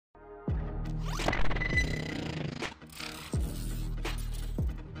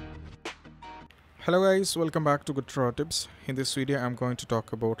Hello guys, welcome back to Good Tips. In this video I'm going to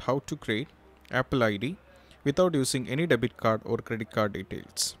talk about how to create Apple ID without using any debit card or credit card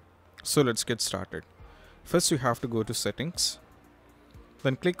details. So let's get started. First you have to go to settings,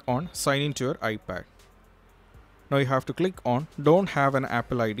 then click on sign into your iPad. Now you have to click on don't have an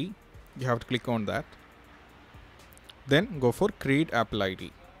Apple ID, you have to click on that. Then go for create Apple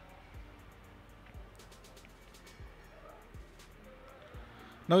ID.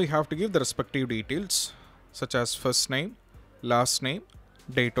 Now you have to give the respective details such as first name, last name,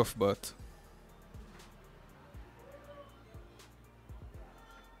 date of birth.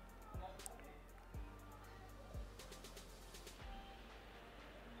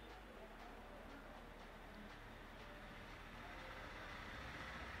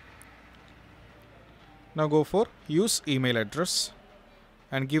 Now go for use email address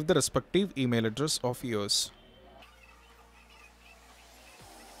and give the respective email address of yours.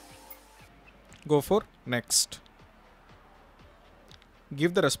 Go for next.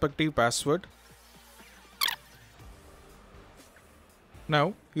 Give the respective password.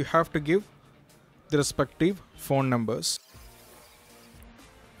 Now you have to give the respective phone numbers.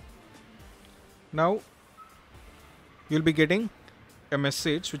 Now you'll be getting a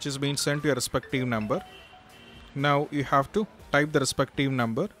message which is being sent to your respective number. Now you have to type the respective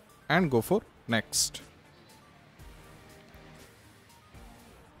number and go for next.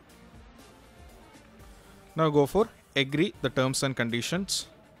 Now go for agree the terms and conditions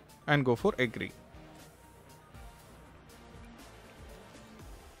and go for agree.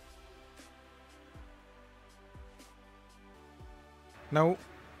 Now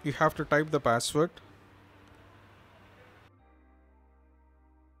you have to type the password.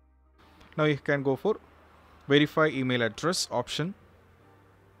 Now you can go for verify email address option.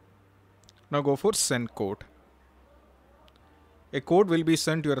 Now go for send code. A code will be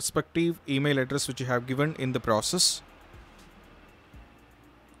sent to your respective email address which you have given in the process.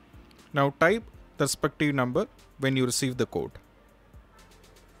 Now type the respective number when you receive the code.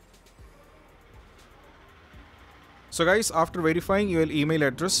 So guys, after verifying your email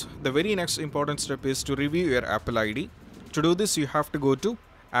address, the very next important step is to review your Apple ID. To do this, you have to go to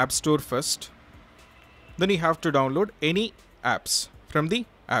App Store first. Then you have to download any apps from the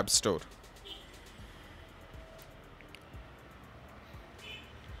App Store.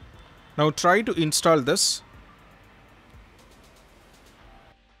 Now try to install this.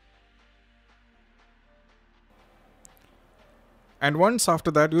 And once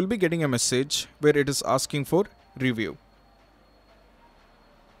after that, you will be getting a message where it is asking for review.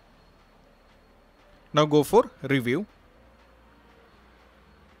 Now go for review.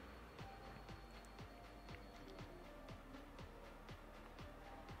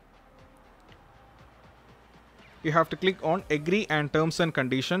 You have to click on agree and terms and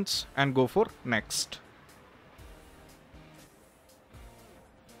conditions and go for next.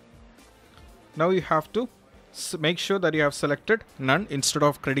 Now you have to make sure that you have selected none instead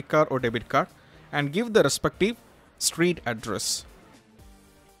of credit card or debit card and give the respective street address.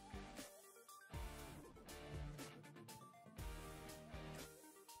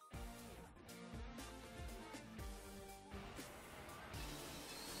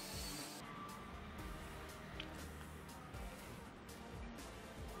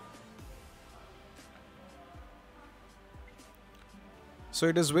 So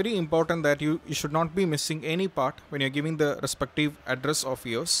it is very important that you should not be missing any part when you're giving the respective address of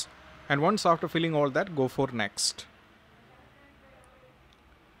yours. And once after filling all that, go for next.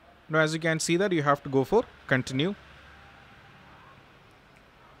 Now as you can see that you have to go for continue.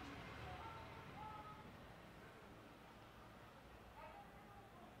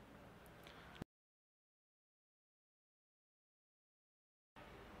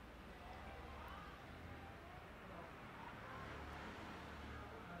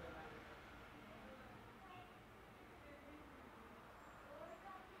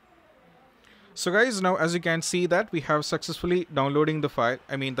 So guys, now as you can see that we have successfully downloading the file,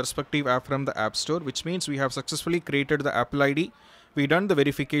 the respective app from the App Store, which means we have successfully created the Apple ID. We done the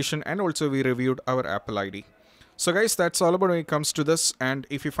verification and also we reviewed our Apple ID. So guys, that's all about when it comes to this. And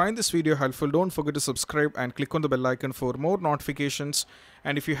if you find this video helpful, don't forget to subscribe and click on the bell icon for more notifications.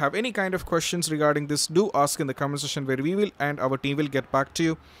 And if you have any kind of questions regarding this, do ask in the comment section where we will and our team will get back to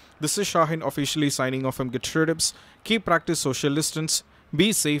you. This is Shahin officially signing off from Good Tips. Keep practice social distance.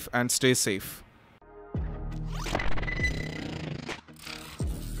 Be safe and stay safe.